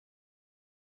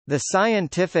The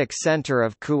Scientific Center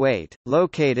of Kuwait,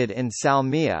 located in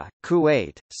Salmiya,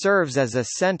 Kuwait, serves as a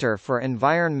center for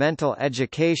environmental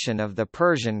education of the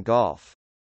Persian Gulf.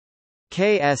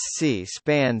 KSC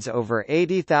spans over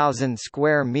 80,000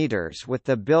 square meters with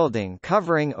the building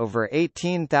covering over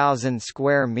 18,000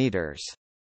 square meters.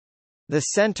 The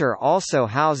center also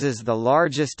houses the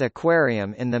largest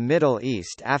aquarium in the Middle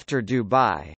East after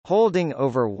Dubai, holding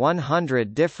over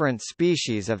 100 different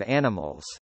species of animals.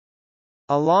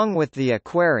 Along with the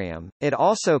aquarium, it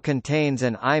also contains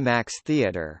an IMAX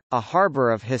theater, a harbor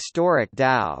of historic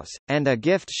dhows, and a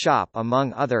gift shop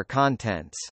among other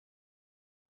contents.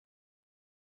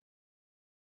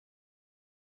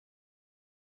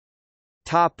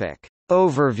 Topic.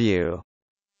 Overview.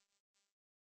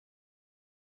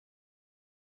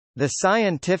 The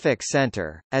Scientific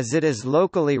Center, as it is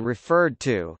locally referred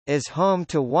to, is home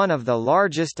to one of the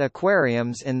largest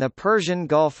aquariums in the Persian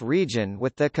Gulf region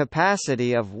with the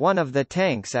capacity of one of the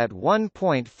tanks at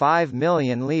 1.5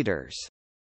 million liters.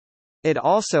 It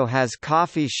also has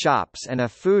coffee shops and a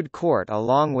food court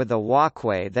along with a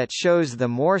walkway that shows the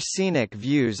more scenic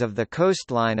views of the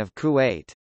coastline of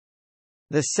Kuwait.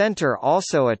 The center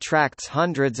also attracts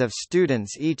hundreds of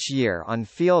students each year on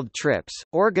field trips,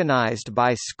 organized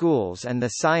by schools and the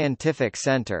Scientific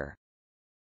Center.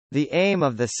 The aim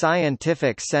of the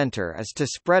Scientific Center is to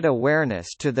spread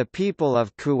awareness to the people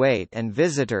of Kuwait and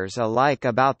visitors alike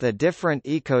about the different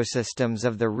ecosystems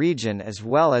of the region as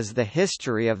well as the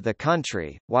history of the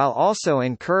country, while also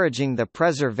encouraging the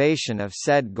preservation of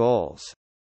said goals.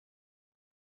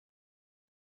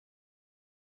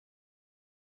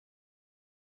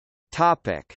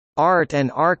 Topic: Art and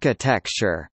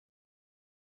architecture.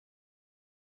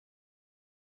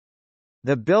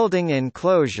 The building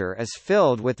enclosure is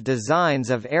filled with designs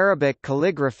of Arabic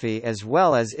calligraphy as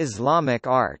well as Islamic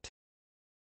art.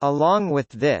 Along with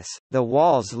this, the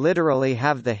walls literally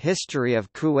have the history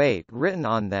of Kuwait written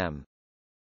on them.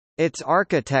 Its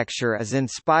architecture is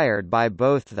inspired by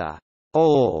both the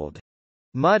old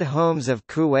mud homes of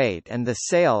Kuwait and the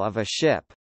sail of a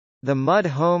ship. The mud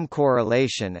home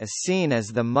correlation is seen as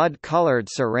the mud-colored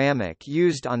ceramic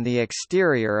used on the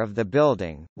exterior of the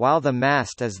building, while the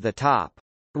mast is the top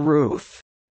roof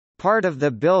part of the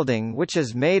building, which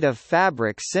is made of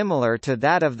fabric similar to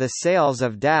that of the sails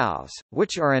of dhows,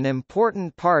 which are an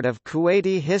important part of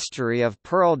Kuwaiti history of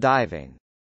pearl diving.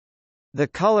 The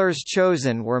colors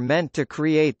chosen were meant to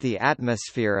create the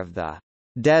atmosphere of the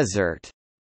desert,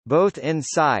 both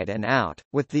inside and out,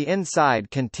 with the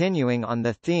inside continuing on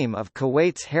the theme of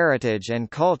Kuwait's heritage and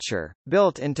culture,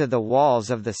 built into the walls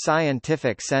of the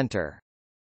Scientific Center.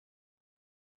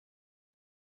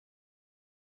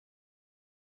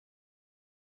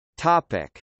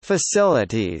 Topic: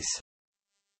 Facilities.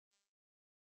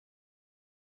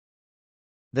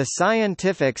 The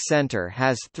Scientific Center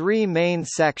has three main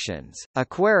sections: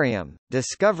 aquarium,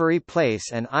 discovery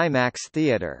place and IMAX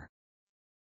theater.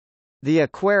 The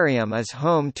aquarium is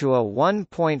home to a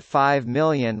 1.5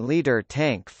 million-liter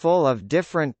tank full of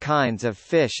different kinds of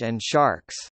fish and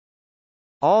sharks.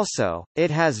 Also, it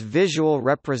has visual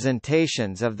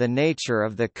representations of the nature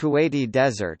of the Kuwaiti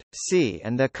desert, sea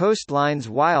and the coastline's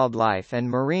wildlife and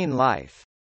marine life.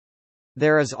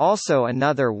 There is also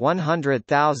another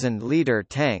 100,000-liter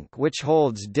tank which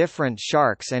holds different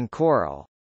sharks and coral.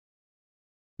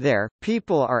 There,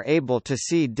 people are able to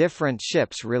see different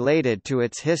ships related to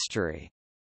its history.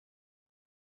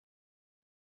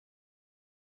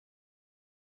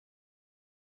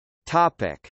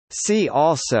 Topic: See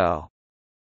also: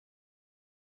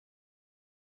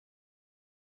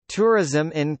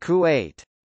 Tourism in Kuwait.